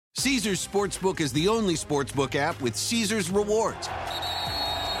Caesars Sportsbook is the only sportsbook app with Caesars Rewards.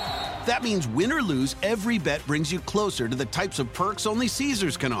 That means win or lose, every bet brings you closer to the types of perks only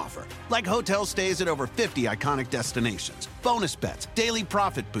Caesars can offer. Like hotel stays at over 50 iconic destinations, bonus bets, daily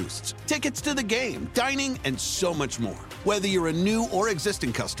profit boosts, tickets to the game, dining, and so much more. Whether you're a new or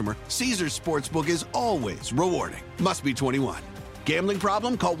existing customer, Caesars Sportsbook is always rewarding. Must be 21. Gambling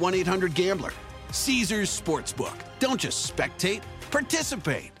problem? Call 1-800-GAMBLER. Caesars Sportsbook. Don't just spectate,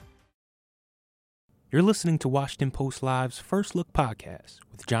 participate. You're listening to Washington Post Live's First Look podcast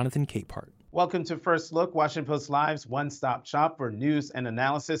with Jonathan Capehart. Welcome to First Look, Washington Post Live's one-stop shop for news and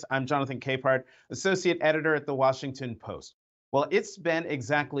analysis. I'm Jonathan Capehart, associate editor at the Washington Post. Well, it's been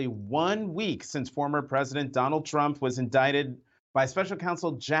exactly 1 week since former President Donald Trump was indicted by special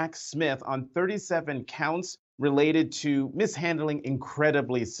counsel Jack Smith on 37 counts related to mishandling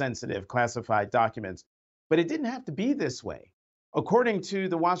incredibly sensitive classified documents. But it didn't have to be this way. According to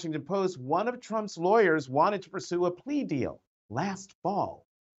the Washington Post, one of Trump's lawyers wanted to pursue a plea deal last fall.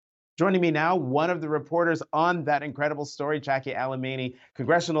 Joining me now, one of the reporters on that incredible story, Jacqueline Alemany,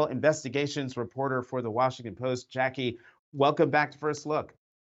 congressional investigations reporter for the Washington Post. Jackie, welcome back to First Look.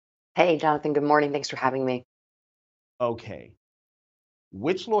 Hey, Jonathan, good morning. Thanks for having me. Okay.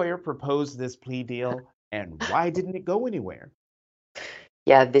 Which lawyer proposed this plea deal and why didn't it go anywhere?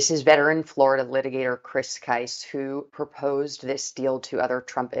 Yeah, this is veteran Florida litigator Chris Kice, who proposed this deal to other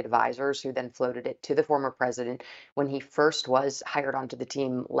Trump advisors, who then floated it to the former president when he first was hired onto the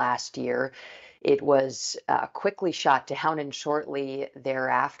team last year. It was quickly shot down, and shortly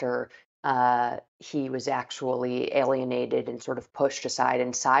thereafter, he was actually alienated and sort of pushed aside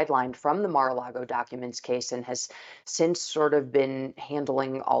and sidelined from the Mar-a-Lago documents case, and has since sort of been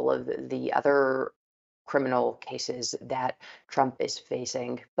handling all of the other criminal cases that Trump is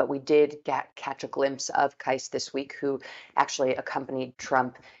facing. But we did catch a glimpse of Kice this week, who actually accompanied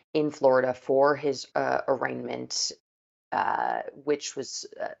Trump in Florida for his arraignment, which was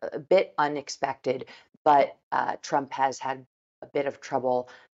a bit unexpected. But Trump has had a bit of trouble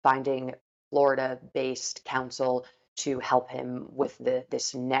finding Florida-based counsel to help him with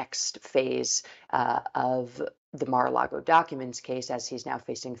this next phase of the Mar-a-Lago documents case, as he's now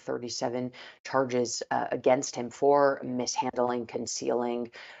facing 37 charges against him for mishandling,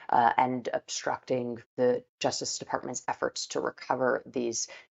 concealing, and obstructing the Justice Department's efforts to recover these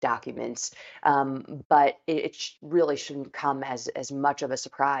documents. But it really shouldn't come as much of a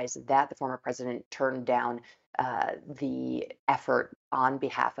surprise that the former president turned down the effort on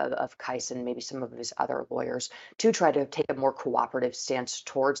behalf of Kice and maybe some of his other lawyers to try to take a more cooperative stance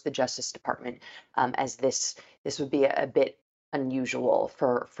towards the Justice Department, as this would be a bit unusual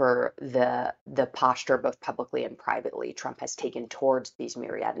for the posture, both publicly and privately, Trump has taken towards these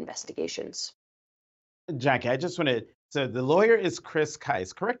myriad investigations. Jackie, I just want to, so the lawyer is Chris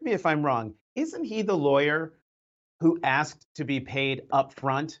Kice. Correct me if I'm wrong. Isn't he the lawyer who asked to be paid up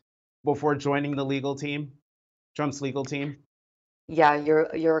front before joining the legal team, Trump's legal team? Yeah,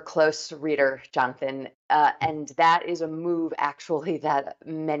 you're a close reader, Jonathan. And that is a move, actually, that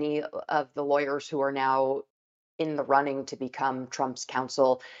many of the lawyers who are now in the running to become Trump's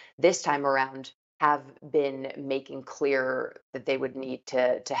counsel this time around have been making clear that they would need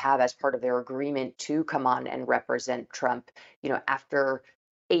to have as part of their agreement to come on and represent Trump. After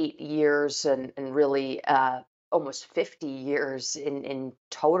 8 years and really almost 50 years in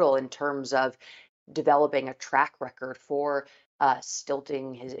total in terms of developing a track record for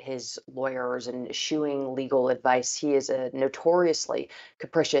stilting his lawyers and eschewing legal advice. He is a notoriously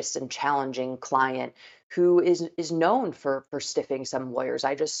capricious and challenging client who is known for stiffing some lawyers.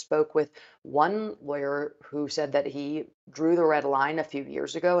 I just spoke with one lawyer who said that he drew the red line a few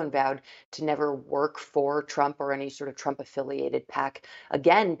years ago and vowed to never work for Trump or any sort of Trump-affiliated PAC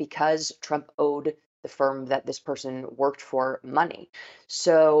again because Trump owed the firm that this person worked for money.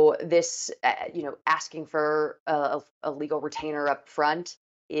 So this, asking for a legal retainer up front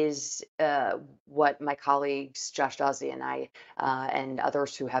is what my colleagues Josh Dawsey and I and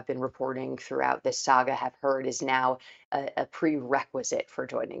others who have been reporting throughout this saga have heard is now a prerequisite for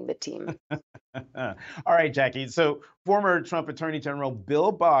joining the team. All right, Jackie. So former Trump Attorney General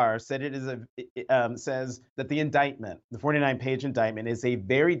Bill Barr said says that the indictment, the 49-page indictment, is a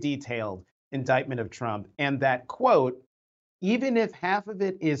very detailed indictment of Trump, and that, quote, even if half of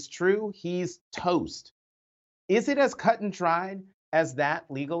it is true, he's toast. Is it as cut and dried as that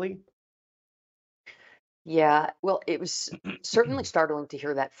legally? Yeah, well, it was certainly startling to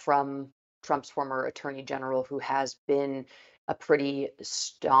hear that from Trump's former attorney general, who has been a pretty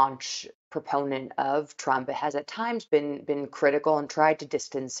staunch proponent of Trump. It has at times been critical and tried to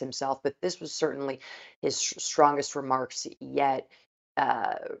distance himself, but this was certainly his strongest remarks yet,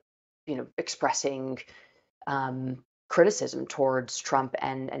 expressing criticism towards Trump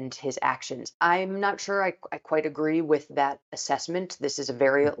and his actions. I'm not sure I quite agree with that assessment. This is a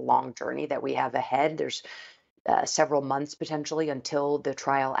very long journey that we have ahead. There's several months potentially until the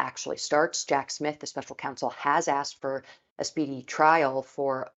trial actually starts. Jack Smith, the special counsel, has asked for a speedy trial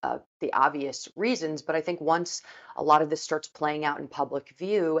for the obvious reasons. But I think once a lot of this starts playing out in public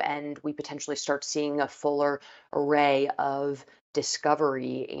view and we potentially start seeing a fuller array of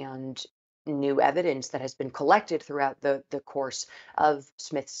discovery and new evidence that has been collected throughout the course of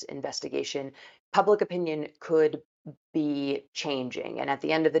Smith's investigation, public opinion could be changing. And at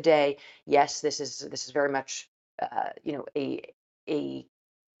the end of the day, yes, this is very much a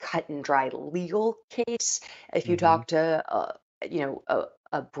cut and dry legal case. If you talk to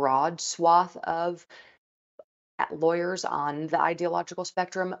a broad swath of lawyers on the ideological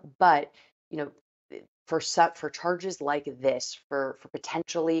spectrum, but for charges like this, for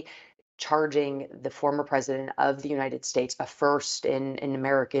potentially charging the former president of the United States, a first in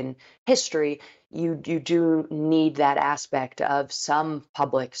American history, you do need that aspect of some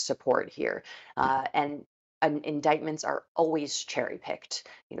public support here. And indictments are always cherry picked,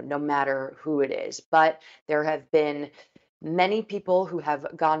 no matter who it is. But there have been many people who have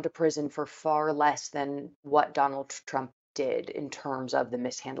gone to prison for far less than what Donald Trump did in terms of the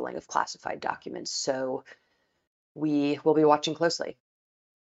mishandling of classified documents. So we will be watching closely.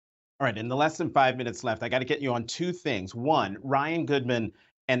 All right, in the less than 5 minutes left, I got to get you on two things. One, Ryan Goodman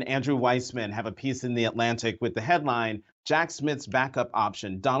and Andrew Weissman have a piece in The Atlantic with the headline, Jack Smith's backup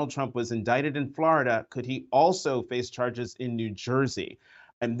option. Donald Trump was indicted in Florida. Could he also face charges in New Jersey?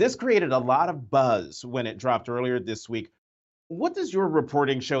 And this created a lot of buzz when it dropped earlier this week. What does your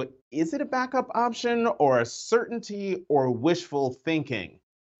reporting show? Is it a backup option or a certainty or wishful thinking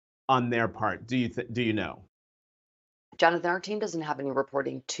on their part? Do you know? Jonathan, our team doesn't have any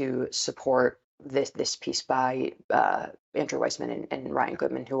reporting to support this piece by Andrew Weissman and Ryan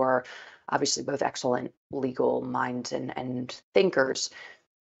Goodman, who are obviously both excellent legal minds and thinkers.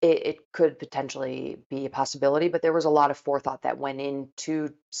 It could potentially be a possibility, but there was a lot of forethought that went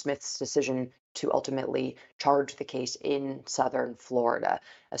into Smith's decision to ultimately charge the case in southern Florida,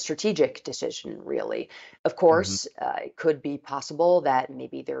 a strategic decision, really. Of course, it could be possible that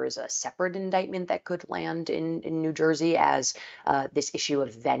maybe there is a separate indictment that could land in New Jersey, as this issue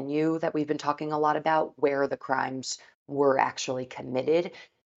of venue that we've been talking a lot about, where the crimes were actually committed.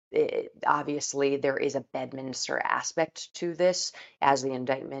 Obviously, there is a Bedminster aspect to this, as the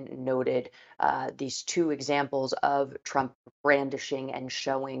indictment noted. These two examples of Trump brandishing and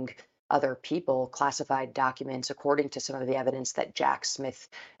showing other people classified documents, according to some of the evidence that Jack Smith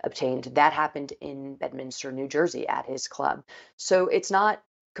obtained, that happened in Bedminster, New Jersey, at his club. So it's not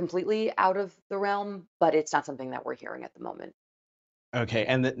completely out of the realm, but it's not something that we're hearing at the moment. Okay,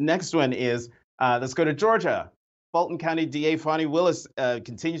 and the next one is, let's go to Georgia. Fulton County DA Fani Willis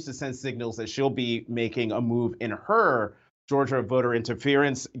continues to send signals that she'll be making a move in her Georgia voter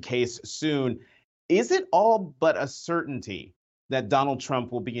interference case soon. Is it all but a certainty that Donald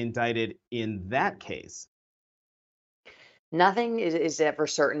Trump will be indicted in that case? Nothing is ever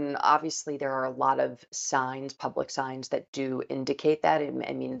certain. Obviously, there are a lot of signs, public signs, that do indicate that.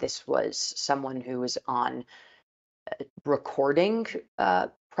 I mean, this was someone who was on recording,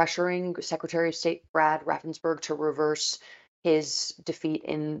 pressuring Secretary of State Brad Raffensperger to reverse his defeat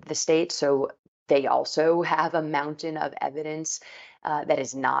in the state. So they also have a mountain of evidence that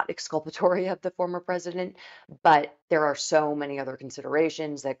is not exculpatory of the former president. But there are so many other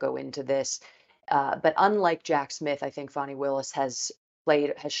considerations that go into this. But unlike Jack Smith, I think Fani Willis has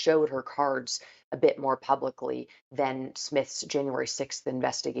showed her cards a bit more publicly than Smith's January 6th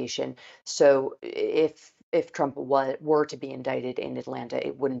investigation. So if Trump were to be indicted in Atlanta,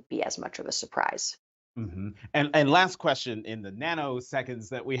 it wouldn't be as much of a surprise. And last question in the nanoseconds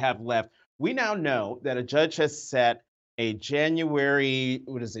that we have left. We now know that a judge has set a January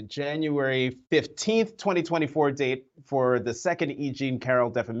 15th, 2024 date for the second E. Jean Carroll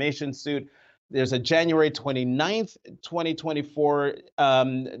defamation suit. There's a January 29th, 2024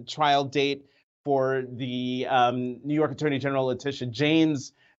 trial date for the New York Attorney General Letitia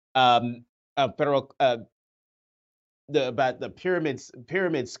James federal about the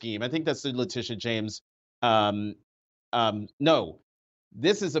pyramid scheme. I think that's the Letitia James. No,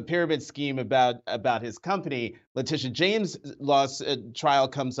 this is a pyramid scheme about his company. Letitia James' trial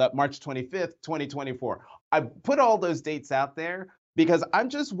comes up March 25th, 2024. I put all those dates out there because I'm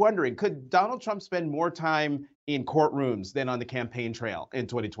just wondering, could Donald Trump spend more time in courtrooms than on the campaign trail in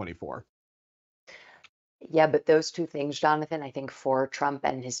 2024? Yeah, but those two things, Jonathan, I think for Trump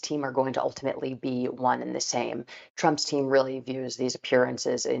and his team are going to ultimately be one and the same. Trump's team really views these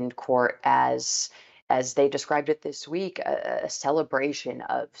appearances in court as they described it this week, a celebration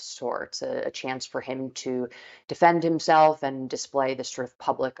of sorts, a chance for him to defend himself and display this sort of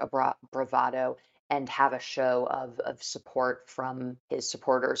public bravado and have a show of support from his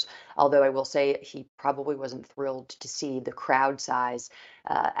supporters. Although I will say he probably wasn't thrilled to see the crowd size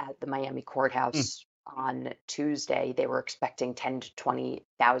at the Miami courthouse on Tuesday. They were expecting 10 to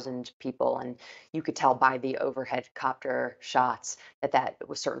 20,000 people, and you could tell by the overhead copter shots that that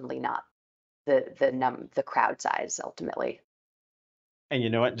was certainly not the crowd size ultimately. And you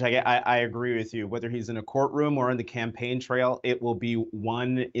know what, Jackie, I agree with you. Whether he's in a courtroom or on the campaign trail, it will be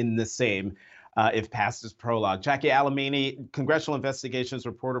one in the same if past is prologue. Jackie Alemany, congressional investigations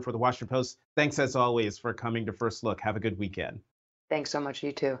reporter for the Washington Post. Thanks as always for coming to First Look. Have a good weekend. Thanks so much,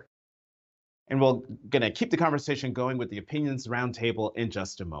 you too. And we're going to keep the conversation going with the Opinions Roundtable in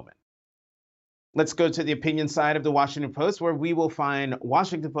just a moment. Let's go to the opinion side of the Washington Post, where we will find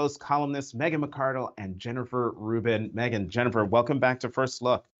Washington Post columnists Megan McArdle and Jennifer Rubin. Megan, Jennifer, welcome back to First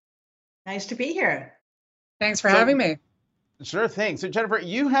Look. Nice to be here. Thanks for having me. Sure thing. So, Jennifer,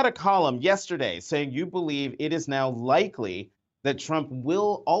 you had a column yesterday saying you believe it is now likely that Trump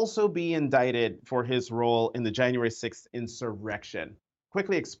will also be indicted for his role in the January 6th insurrection.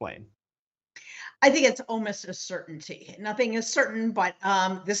 Quickly explain. I think it's almost a certainty. Nothing is certain, but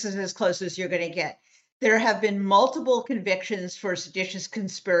this is as close as you're going to get. There have been multiple convictions for seditious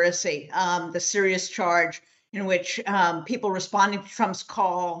conspiracy, the serious charge in which people responding to Trump's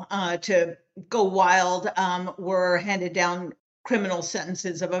call to go wild were handed down criminal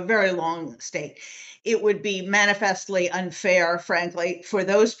sentences of a very long state. It would be manifestly unfair, frankly, for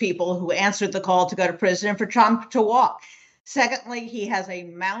those people who answered the call to go to prison and for Trump to walk. Secondly, he has a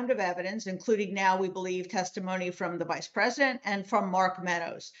mound of evidence, including now, we believe, testimony from the vice president and from Mark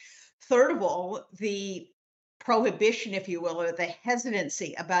Meadows. Third of all, the prohibition, if you will, or the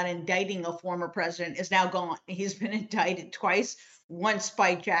hesitancy about indicting a former president is now gone. He's been indicted twice, once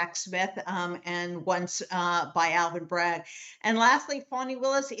by Jack Smith and once by Alvin Bragg. And lastly, Fani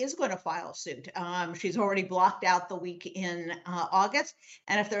Willis is going to file suit. She's already blocked out the week in August.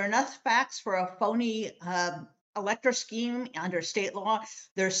 And if there are enough facts for a phony elector scheme under state law,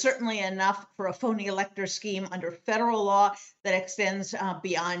 there's certainly enough for a phony elector scheme under federal law that extends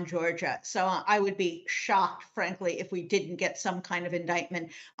beyond Georgia. So I would be shocked, frankly, if we didn't get some kind of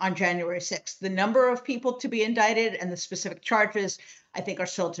indictment on January 6th. The number of people to be indicted and the specific charges, I think, are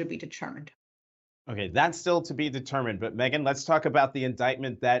still to be determined. Okay, that's still to be determined. But Megan, let's talk about the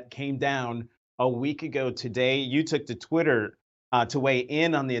indictment that came down a week ago today. You took to Twitter to weigh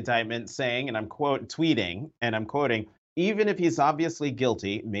in on the indictment, saying, and I'm tweeting, and I'm quoting, "Even if he's obviously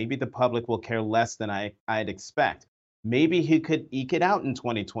guilty, maybe the public will care less than I'd expect. Maybe he could eke it out in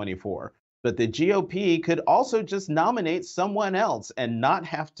 2024, but the GOP could also just nominate someone else and not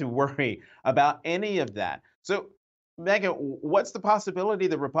have to worry about any of that." So, Megan, what's the possibility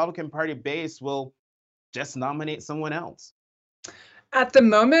the Republican Party base will just nominate someone else? At the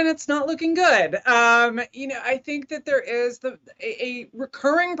moment, it's not looking good. I think that there is a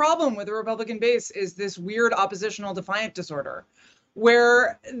recurring problem with the Republican base is this weird oppositional defiant disorder,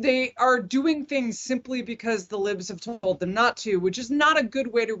 where they are doing things simply because the libs have told them not to, which is not a good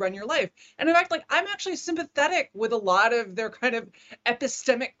way to run your life. And in fact, I'm actually sympathetic with a lot of their kind of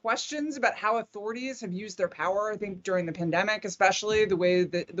epistemic questions about how authorities have used their power. I think during the pandemic, especially the ways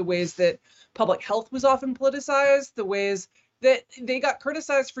that public health was often politicized, the ways that they got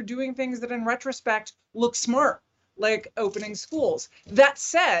criticized for doing things that in retrospect look smart, like opening schools. That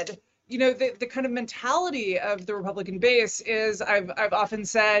said, the kind of mentality of the Republican base is, I've often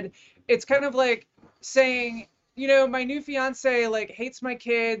said, it's kind of like saying, my new fiance hates my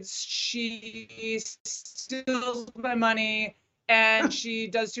kids, she steals my money, and she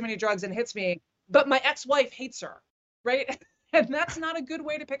does too many drugs and hits me, but my ex-wife hates her, right? And that's not a good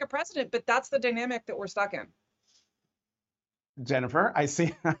way to pick a president, but that's the dynamic that we're stuck in. Jennifer, I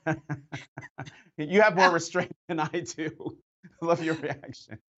see you have more restraint than I do. Love your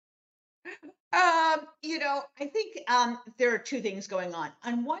reaction. I think there are two things going on.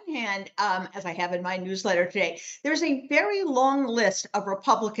 On one hand, as I have in my newsletter today, there's a very long list of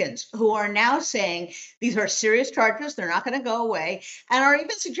Republicans who are now saying these are serious charges, they're not going to go away, and are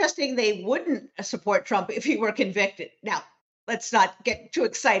even suggesting they wouldn't support Trump if he were convicted. Now, let's not get too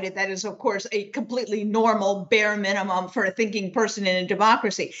excited. That is, of course, a completely normal bare minimum for a thinking person in a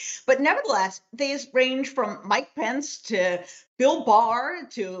democracy. But nevertheless, these range from Mike Pence to Bill Barr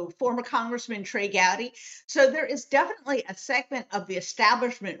to former Congressman Trey Gowdy. So there is definitely a segment of the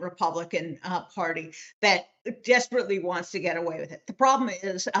establishment Republican Party that desperately wants to get away with it. The problem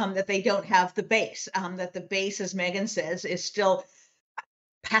is that they don't have the base, that the base, as Megan says, is still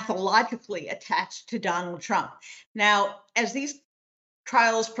pathologically attached to Donald Trump. Now, as these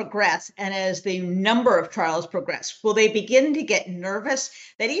trials progress and as the number of trials progress, will they begin to get nervous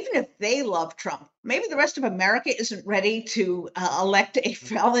that even if they love Trump, maybe the rest of America isn't ready to elect a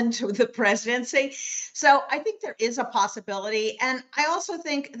felon to the presidency? So I think there is a possibility. And I also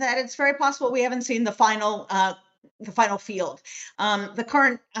think that it's very possible we haven't seen the final field. The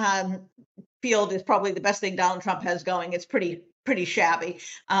current field is probably the best thing Donald Trump has going. It's pretty shabby.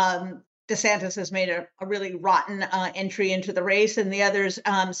 DeSantis has made a really rotten entry into the race, and the others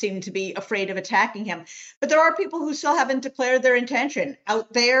seem to be afraid of attacking him. But there are people who still haven't declared their intention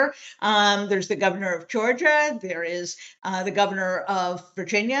out there. There's the governor of Georgia. There is the governor of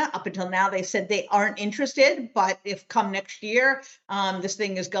Virginia. Up until now, they said they aren't interested. But if come next year, this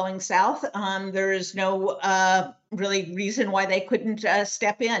thing is going south, there is no really reason why they couldn't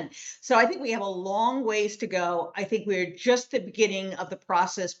step in. So I think we have a long ways to go. I think we're just the beginning of the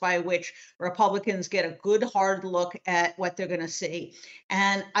process by which Republicans get a good hard look at what they're going to see.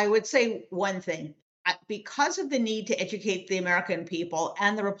 And I would say one thing. Because of the need to educate the American people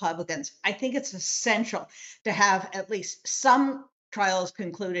and the Republicans, I think it's essential to have at least some trials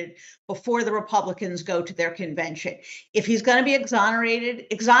concluded before the Republicans go to their convention. If he's going to be exonerated,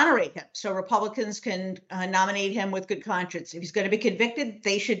 exonerate him so Republicans can nominate him with good conscience. If he's going to be convicted,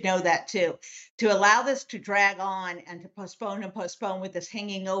 they should know that too. To allow this to drag on and to postpone with this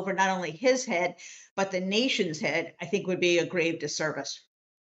hanging over not only his head, but the nation's head, I think would be a grave disservice.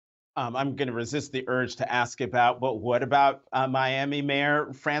 I'm going to resist the urge to ask about, but what about Miami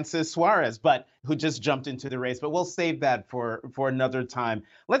Mayor Francis Suarez, who just jumped into the race? But we'll save that for another time.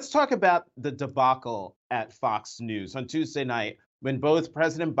 Let's talk about the debacle at Fox News on Tuesday night when both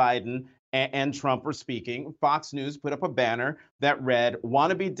President Biden and Trump were speaking. Fox News put up a banner that read,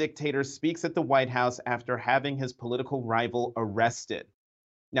 "Wannabe dictator speaks at the White House after having his political rival arrested."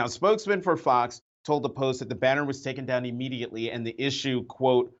 Now, a spokesman for Fox told the Post that the banner was taken down immediately and the issue,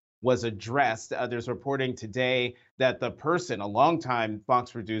 quote, was addressed. There's reporting today that the person, a longtime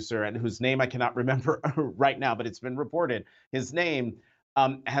Fox producer, and whose name I cannot remember right now, but it's been reported, his name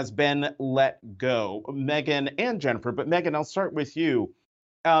has been let go. Megan and Jennifer, but Megan, I'll start with you.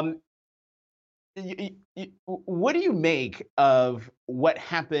 What do you make of what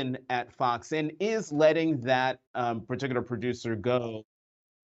happened at Fox, and is letting that particular producer go?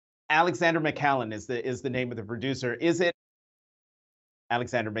 Alexander McAllen is the name of the producer. Is it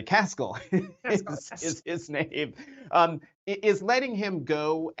Alexander McCaskill is his name, is letting him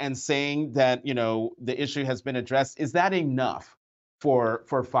go and saying that, the issue has been addressed? Is that enough for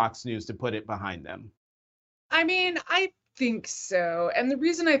Fox News to put it behind them? I mean, I think so. And the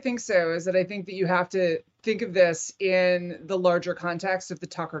reason I think so is that I think that you have to think of this in the larger context of the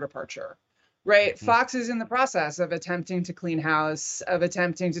Tucker departure, right? Mm-hmm. Fox is in the process of attempting to clean house, of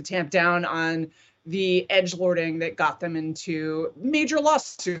attempting to tamp down on the edgelording that got them into major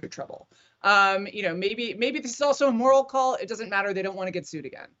lawsuit trouble. Maybe this is also a moral call. It doesn't matter. They don't want to get sued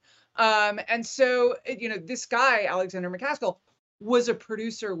again. And so, this guy, Alexander McCaskill, was a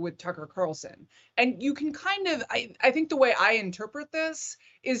producer with Tucker Carlson. And you can kind of, I think the way I interpret this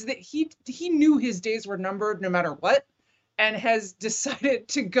is that he knew his days were numbered no matter what, and has decided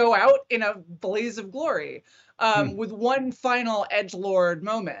to go out in a blaze of glory with one final edgelord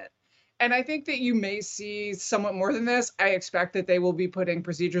moment. And I think that you may see somewhat more than this. I expect that they will be putting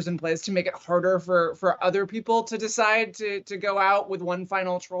procedures in place to make it harder for other people to decide to go out with one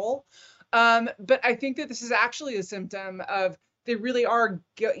final troll. But I think that this is actually a symptom of they really are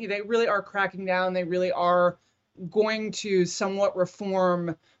cracking down. They really are going to somewhat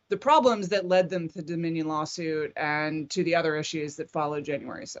reform the problems that led them to the Dominion lawsuit and to the other issues that followed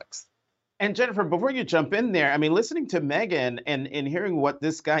January 6th. And Jennifer, before you jump in there, listening to Megan and hearing what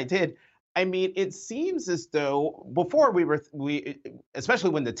this guy did, it seems as though before we especially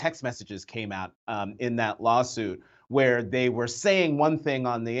when the text messages came out in that lawsuit, where they were saying one thing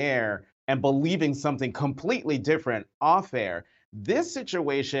on the air and believing something completely different off air. This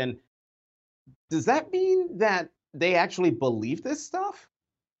situation, does that mean that they actually believe this stuff?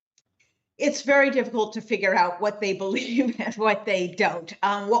 It's very difficult to figure out what they believe and what they don't.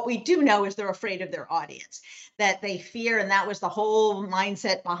 What we do know is they're afraid of their audience, that they fear, and that was the whole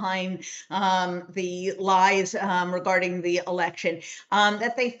mindset behind the lies regarding the election,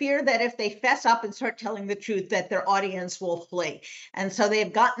 that they fear that if they fess up and start telling the truth, that their audience will flee. And so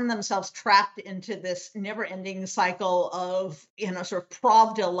they've gotten themselves trapped into this never-ending cycle of, sort of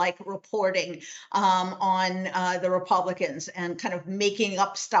Pravda-like reporting on the Republicans and kind of making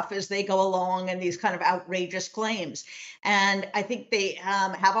up stuff as they go along and these kind of outrageous claims. And I think they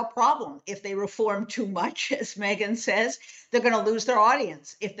have a problem. If they reform too much, as Megan says, they're going to lose their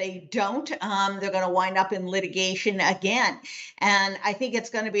audience. If they don't, they're going to wind up in litigation again. And I think it's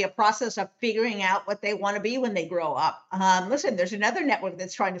going to be a process of figuring out what they want to be when they grow up. Listen, there's another network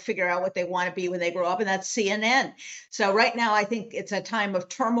that's trying to figure out what they want to be when they grow up, and that's CNN. So right now, I think it's a time of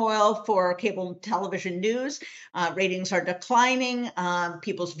turmoil for cable television news. Ratings are declining.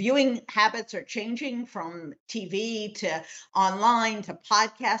 People's viewing habits are changing from TV to online to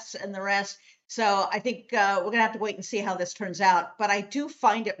podcasts and the rest. So I think we're going to have to wait and see how this turns out. But I do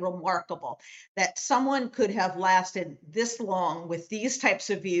find it remarkable that someone could have lasted this long with these types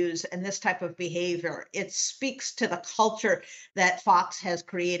of views and this type of behavior. It speaks to the culture that Fox has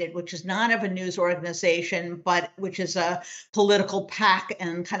created, which is not of a news organization, but which is a political pack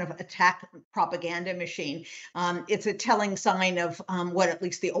and kind of attack propaganda machine. It's a telling sign of what at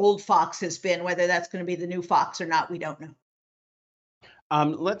least the old Fox has been. Whether that's going to be the new Fox or not, we don't know.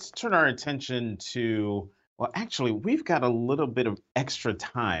 Let's turn our attention to, well, actually, we've got a little bit of extra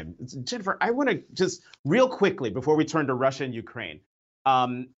time. Jennifer, I want to just real quickly, before we turn to Russia and Ukraine,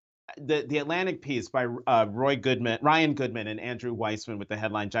 the Atlantic piece by Ryan Goodman and Andrew Weissman with the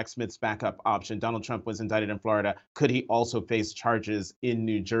headline, Jack Smith's backup option. Donald Trump was indicted in Florida. Could he also face charges in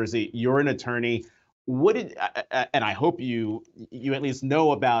New Jersey? You're an attorney. And I hope you at least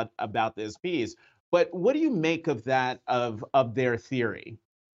know about this piece. But what do you make of that, of their theory?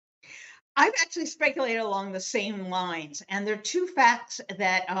 I've actually speculated along the same lines, and there are two facts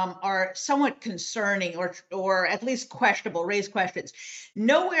that are somewhat concerning or at least questionable, raise questions.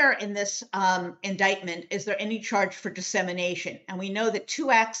 Nowhere in this indictment is there any charge for dissemination. And we know that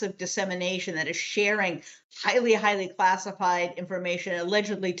two acts of dissemination, that is sharing highly, highly classified information,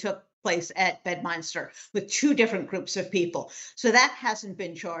 allegedly took place at Bedminster with two different groups of people. So that hasn't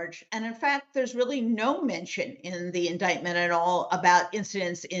been charged. And in fact, there's really no mention in the indictment at all about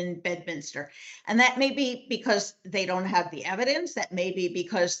incidents in Bedminster. And that may be because they don't have the evidence. That may be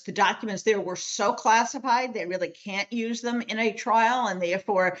because the documents there were so classified, they really can't use them in a trial, and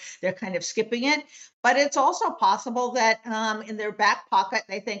therefore they're kind of skipping it. But it's also possible that in their back pocket,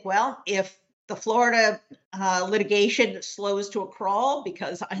 they think, well, if the Florida litigation slows to a crawl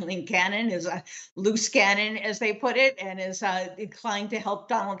because Eileen Cannon is a loose cannon, as they put it, and is inclined to help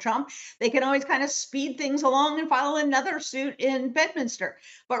Donald Trump, they can always kind of speed things along and file another suit in Bedminster.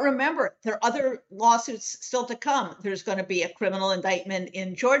 But remember, there are other lawsuits still to come. There's going to be a criminal indictment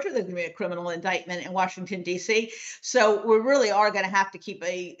in Georgia. There's going to be a criminal indictment in Washington, D.C. So we really are going to have to keep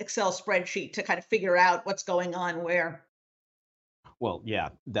an Excel spreadsheet to kind of figure out what's going on where. Well, yeah,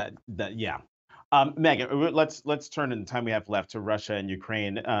 yeah. Megan, let's turn in the time we have left to Russia and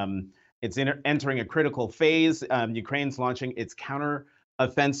Ukraine. It's entering a critical phase. Ukraine's launching its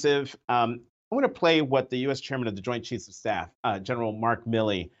counteroffensive. I want to play what the U.S. Chairman of the Joint Chiefs of Staff, General Mark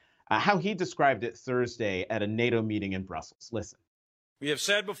Milley, how he described it Thursday at a NATO meeting in Brussels. Listen. We have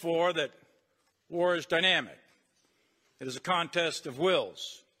said before that war is dynamic. It is a contest of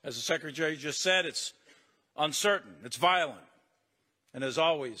wills. As the Secretary just said, it's uncertain, it's violent, and as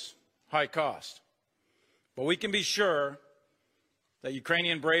always, high cost. But we can be sure that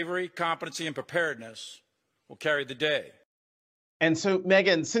Ukrainian bravery, competency, and preparedness will carry the day. And so,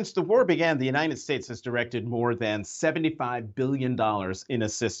 Megan, since the war began, the United States has directed more than $75 billion in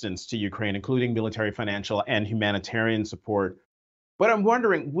assistance to Ukraine, including military, financial, and humanitarian support. But I'm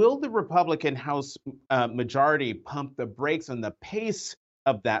wondering, will the Republican House majority pump the brakes on the pace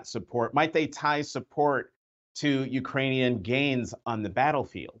of that support? Might they tie support to Ukrainian gains on the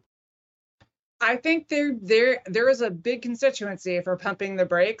battlefield? I think there is a big constituency for pumping the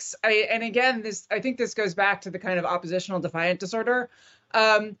brakes. And again, I think this goes back to the kind of oppositional defiant disorder.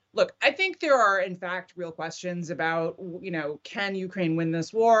 Look, I think there are, in fact, real questions about, can Ukraine win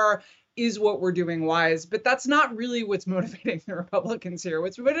this war? Is what we're doing wise? But that's not really what's motivating the Republicans here.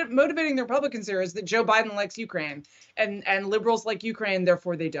 What's motivating the Republicans here is that Joe Biden likes Ukraine and liberals like Ukraine,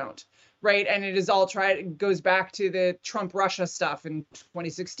 therefore they don't. Right. And it is all goes back to the Trump-Russia stuff in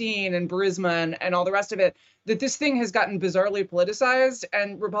 2016 and Burisma and all the rest of it, that this thing has gotten bizarrely politicized,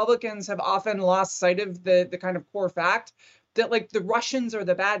 and Republicans have often lost sight of the kind of core fact that, like, the Russians are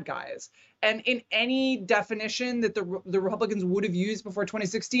the bad guys. And in any definition that the Republicans would have used before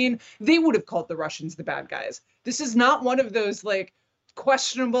 2016, they would have called the Russians the bad guys. This is not one of those like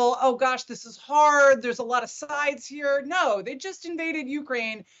questionable, oh gosh, this is hard, there's a lot of sides here. No, they just invaded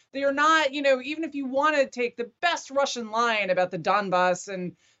Ukraine. They are not, even if you want to take the best Russian line about the Donbass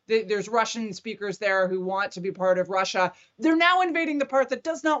and there's Russian speakers there who want to be part of Russia, they're now invading the part that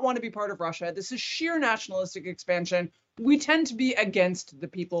does not want to be part of Russia. This is sheer nationalistic expansion. We tend to be against the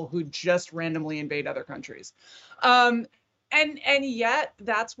people who just randomly invade other countries. And yet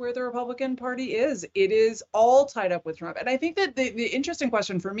that's where the Republican Party is. It is all tied up with Trump. And I think that the interesting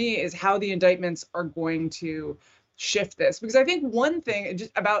question for me is how the indictments are going to shift this. Because I think one thing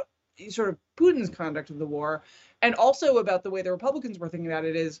just about sort of Putin's conduct of the war and also about the way the Republicans were thinking about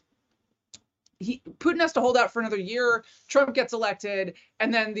it is Putin has to hold out for another year, Trump gets elected,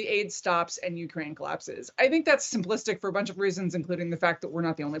 and then the aid stops and Ukraine collapses. I think that's simplistic for a bunch of reasons, including the fact that we're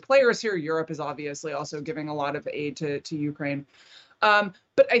not the only players here. Europe is obviously also giving a lot of aid to Ukraine.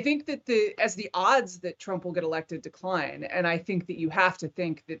 But I think that as the odds that Trump will get elected decline, and I think that you have to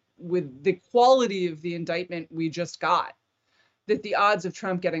think that with the quality of the indictment we just got, that the odds of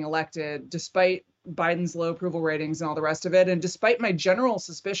Trump getting elected, despite Biden's low approval ratings and all the rest of it, and despite my general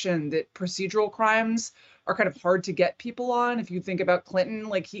suspicion that procedural crimes are kind of hard to get people on, if you think about Clinton,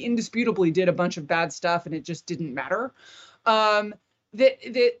 like he indisputably did a bunch of bad stuff and it just didn't matter,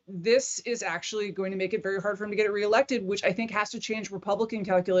 that this is actually going to make it very hard for him to get reelected, which I think has to change Republican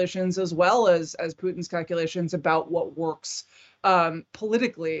calculations as well as Putin's calculations about what works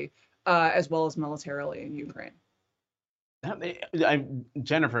politically as well as militarily in Ukraine.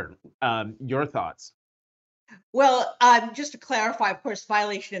 Jennifer, your thoughts? Well, just to clarify, of course,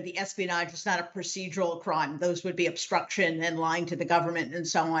 violation of the espionage is not a procedural crime. Those would be obstruction and lying to the government and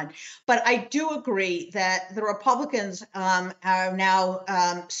so on. But I do agree that the Republicans are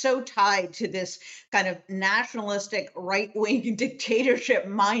now so tied to this kind of nationalistic right-wing dictatorship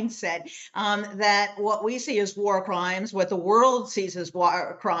mindset that what we see as war crimes, what the world sees as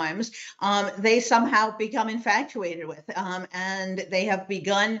war crimes, they somehow become infatuated with. And they have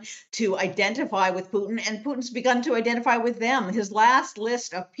begun to identify with Putin, and Putin's begun to identify with them. His last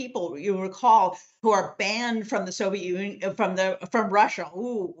list of people, you recall, who are banned from the Soviet Union, from Russia,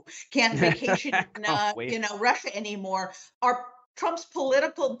 can't vacation Russia anymore, are Trump's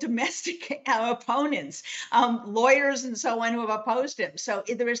political domestic opponents, lawyers and so on who have opposed him. So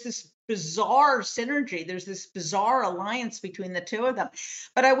there is this bizarre synergy. There's this bizarre alliance between the two of them.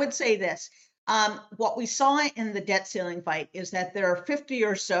 But I would say this, what we saw in the debt ceiling fight is that there are 50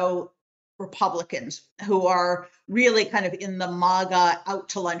 or so Republicans who are really kind of in the MAGA out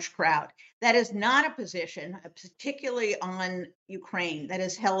to lunch crowd. That is not a position, particularly on Ukraine, that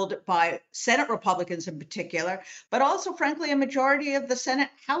is held by Senate Republicans in particular, but also, frankly, a majority of the Senate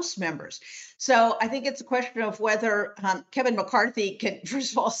House members. So I think it's a question of whether Kevin McCarthy can,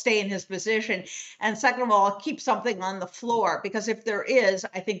 first of all, stay in his position, and second of all, keep something on the floor. Because if there is,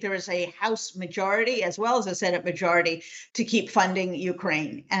 I think there is a House majority as well as a Senate majority to keep funding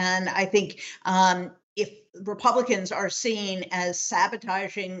Ukraine. And I think if Republicans are seen as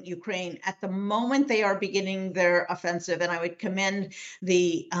sabotaging Ukraine at the moment they are beginning their offensive, and I would commend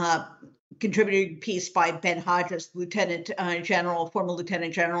the contributing piece by Ben Hodges, former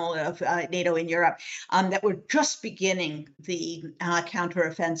Lieutenant General of NATO in Europe, that we're just beginning the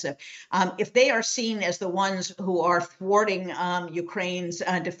counteroffensive. If they are seen as the ones who are thwarting Ukraine's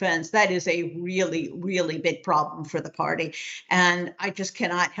defense, that is a really, really big problem for the party. And I just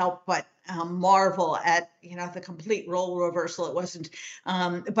cannot help but marvel at the complete role reversal. It wasn't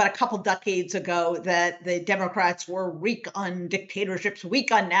but a couple decades ago that the Democrats were weak on dictatorships,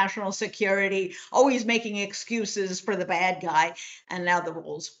 weak on national security, always making excuses for the bad guy, and now the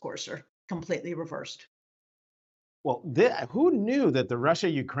roles, of course, are completely reversed. Well, who knew that the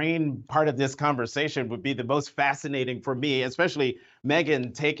Russia-Ukraine part of this conversation would be the most fascinating for me, especially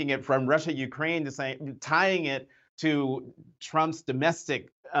Megyn taking it from Russia-Ukraine to tying it to Trump's domestic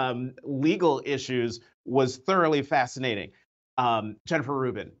legal issues was thoroughly fascinating. Jennifer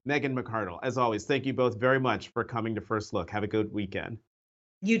Rubin, Megyn McArdle, as always, thank you both very much for coming to First Look. Have a good weekend.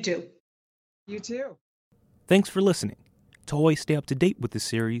 You too. You too. Thanks for listening. To always stay up to date with the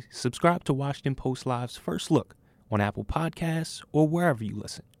series, subscribe to Washington Post Live's First Look on Apple Podcasts or wherever you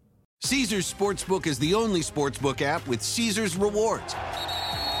listen. Caesars Sportsbook is the only sportsbook app with Caesars Rewards.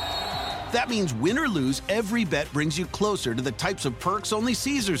 That means win or lose, every bet brings you closer to the types of perks only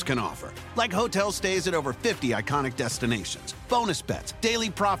Caesars can offer, like hotel stays at over 50 iconic destinations, bonus bets, daily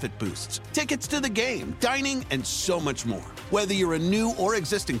profit boosts, tickets to the game, dining, and so much more. Whether you're a new or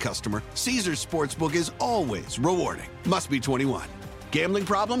existing customer, Caesars Sportsbook is always rewarding. Must be 21. Gambling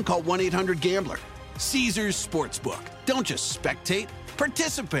problem? Call 1-800-GAMBLER. Caesars Sportsbook. Don't just spectate,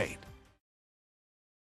 participate.